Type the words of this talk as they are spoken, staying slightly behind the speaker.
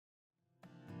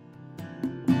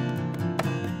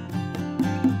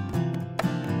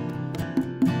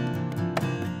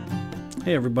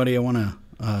Hey everybody, I want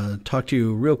to talk to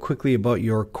you real quickly about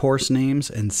your course names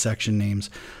and section names.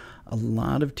 A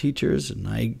lot of teachers, and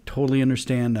I totally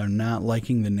understand, are not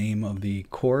liking the name of the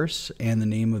course and the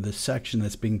name of the section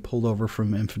that's being pulled over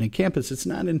from Infinite Campus. It's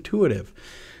not intuitive,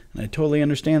 and I totally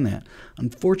understand that.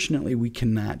 Unfortunately, we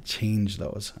cannot change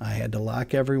those. I had to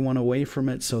lock everyone away from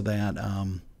it so that,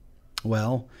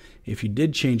 well, if you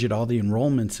did change it, all the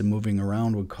enrollments and moving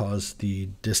around would cause the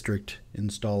district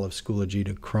install of Schoology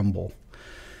to crumble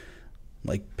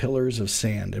like pillars of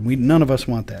sand, and none of us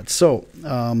want that. So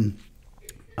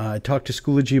I talked to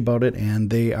Schoology about it, and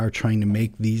they are trying to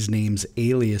make these names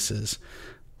aliases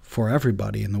for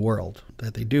everybody in the world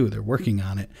that they do. They're working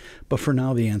on it, but for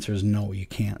now the answer is no, you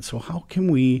can't. So how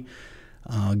can we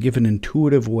give an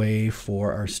intuitive way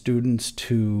for our students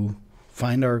to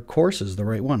find our courses the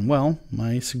right one? Well,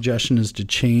 my suggestion is to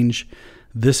change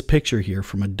this picture here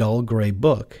from a dull gray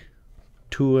book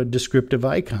to a descriptive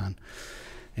icon.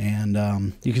 And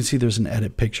you can see there's an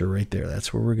edit picture right there.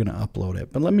 That's where we're going to upload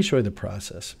it. But let me show you the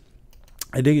process.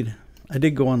 I did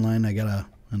go online. I got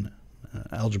an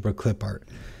algebra clip art.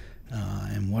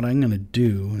 And what I'm going to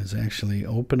do is actually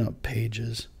open up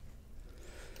Pages.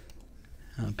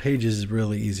 Pages is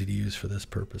really easy to use for this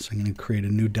purpose. I'm going to create a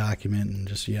new document and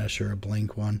just, yeah, sure, a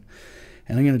blank one.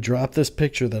 And I'm going to drop this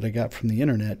picture that I got from the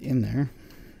internet in there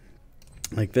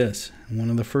like this. And one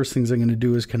of the first things I'm going to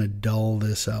do is kind of dull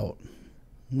this out.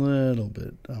 Little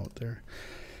bit out there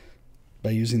by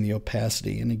using the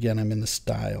opacity, and again I'm in the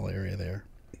style area there.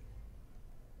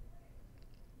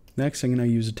 Next I'm going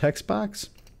to use a text box,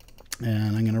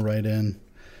 and I'm going to write in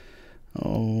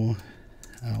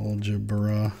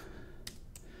algebra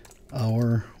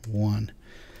hour 1,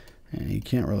 and you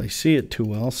can't really see it too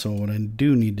well, so what I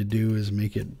do need to do is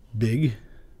make it big.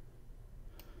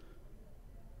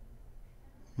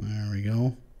 There we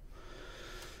go,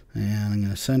 and I'm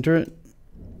going to center it.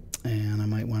 And I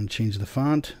might want to change the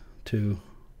font to,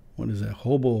 what is that,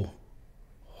 Hobo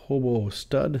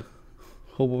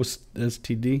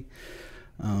STD.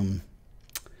 And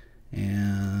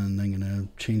I'm going to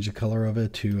change the color of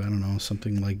it to, I don't know,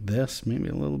 something like this, maybe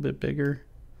a little bit bigger.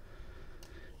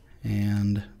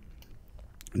 And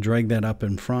drag that up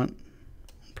in front.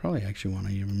 Probably actually want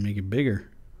to even make it bigger.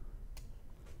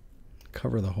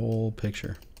 Cover the whole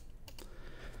picture.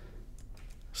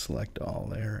 Select all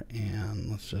there, and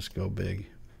let's just go big.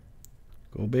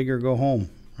 Go big or go home,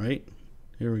 right?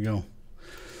 Here we go.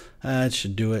 That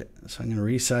should do it. So I'm going to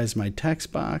resize my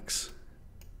text box.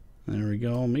 There we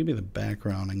go. Maybe the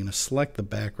background. I'm going to select the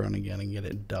background again and get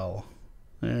it dull.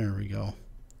 There we go.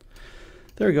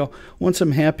 There we go. Once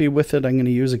I'm happy with it, I'm going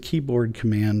to use a keyboard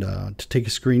command to take a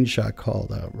screenshot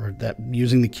called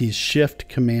using the keys Shift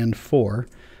Command 4.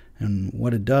 And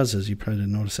what it does is, you probably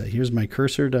didn't notice that. Here's my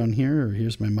cursor down here, or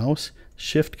here's my mouse.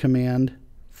 Shift Command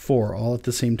 4, all at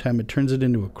the same time. It turns it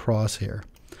into a crosshair.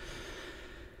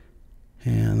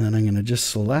 And then I'm going to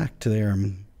just select there.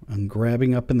 I'm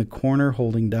grabbing up in the corner,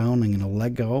 holding down. I'm going to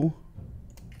let go.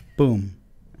 Boom.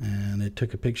 And it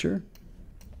took a picture.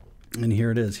 And here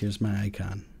it is. Here's my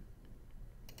icon.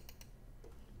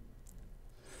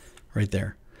 Right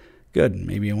there. Good.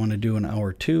 Maybe I want to do an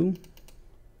hour 2.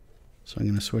 So I'm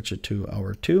going to switch it to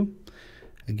hour 2.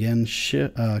 Again,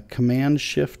 Command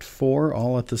Shift 4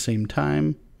 all at the same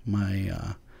time.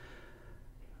 My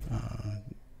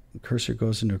cursor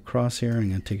goes into a crosshair. I'm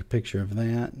going to take a picture of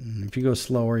that. And if you go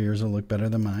slower, yours will look better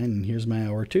than mine. And here's my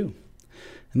hour 2.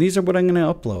 And these are what I'm going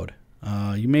to upload.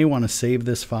 You may want to save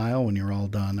this file when you're all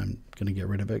done. I'm going to get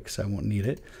rid of it because I won't need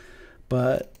it.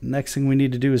 But next thing we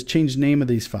need to do is change the name of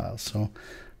these files. So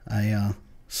I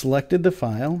selected the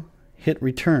file, hit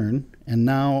return, and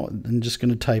now I'm just going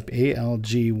to type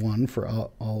ALG1 for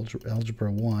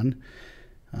Algebra 1.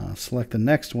 Select the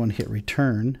next one, hit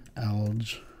return,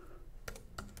 ALG2.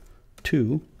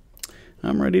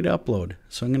 I'm ready to upload.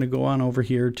 So I'm going to go on over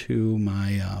here to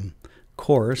my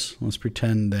course. Let's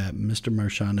pretend that Mr.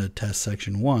 Marchanda Test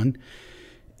Section 1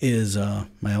 is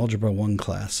my Algebra 1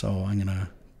 class. So I'm going to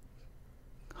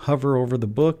hover over the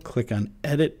book, click on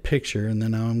Edit Picture, and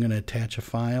then now I'm going to attach a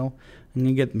file. I'm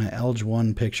going to get my Alg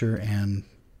 1 picture and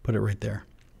put it right there.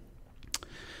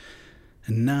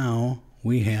 And now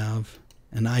we have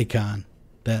an icon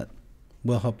that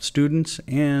will help students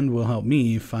and will help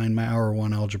me find my hour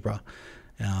 1 algebra.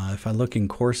 If I look in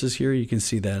courses here, you can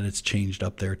see that it's changed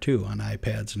up there too. On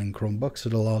iPads and in Chromebooks,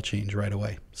 it'll all change right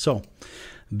away. So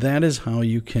that is how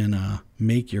you can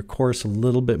make your course a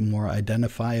little bit more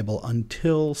identifiable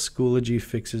until Schoology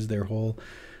fixes their whole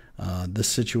this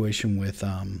situation with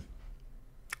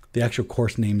the actual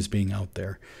course names being out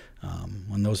there.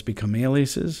 When those become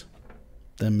aliases,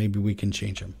 then maybe we can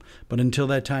change them. But until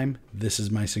that time, this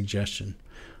is my suggestion.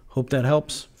 Hope that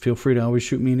helps. Feel free to always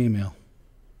shoot me an email.